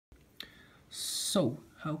So,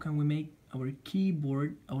 how can we make our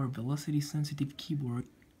keyboard, our velocity sensitive keyboard,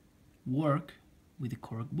 work with the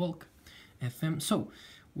KORG VOLCA FM? So,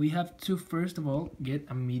 we have to first of all get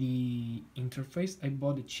a MIDI interface. I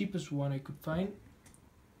bought the cheapest one I could find.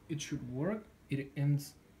 It should work. It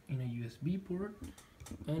ends in a USB port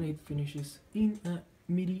and it finishes in a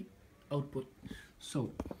MIDI output.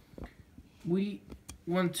 So, we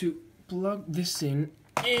want to plug this in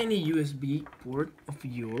any USB port of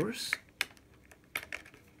yours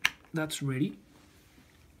that's ready,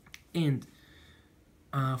 and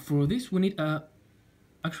for this we need a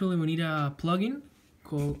plugin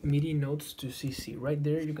called MidinotestoCC. Right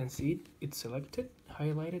there you can see it, it's selected,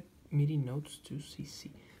 highlighted,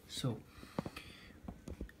 MidinotestoCC. So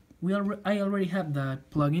I already have that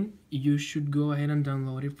plugin. You should go ahead and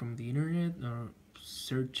download it from the internet or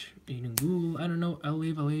search in Google. I don't know. I will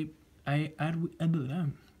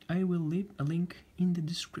leave a link in the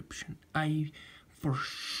description. I for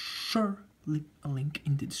sure leave a link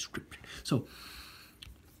in the description. So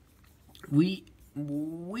we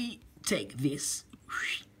take this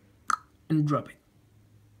and drop it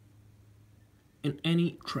in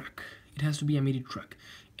any track. It has to be a MIDI track,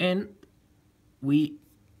 and we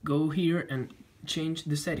go here and change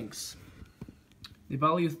the settings. The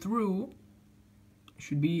value through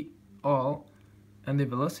should be all, and the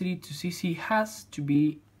velocity to CC has to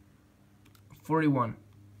be 41,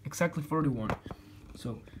 exactly 41.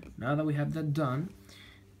 So now that we have that done,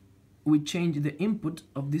 we change the input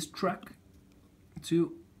of this track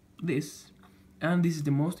to this, and this is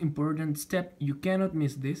the most important step. You cannot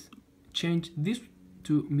miss this. Change this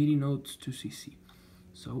to MidinotestoCC.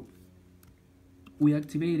 So we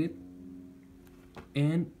activate it,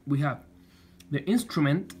 and we have the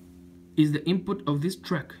instrument is the input of this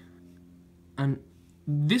track, and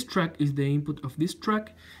this track is the input of this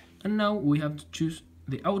track, and now we have to choose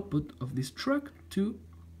the output of this track to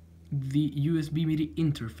the USB MIDI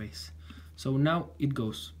interface. So now it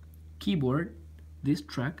goes keyboard, this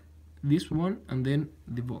track, this one, and then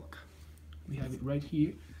the VOLCA. We have it right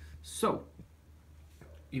here. So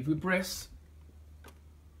if we press,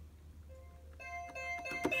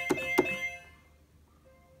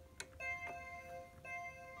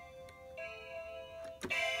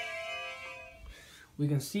 we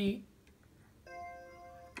can see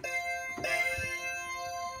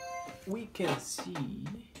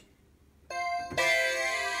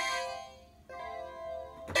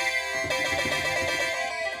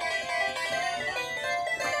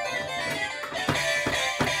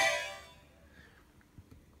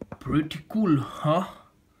pretty cool, huh?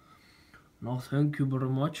 Now thank you very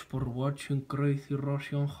much for watching Crazy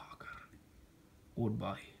Russian Hacker.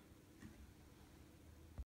 Goodbye.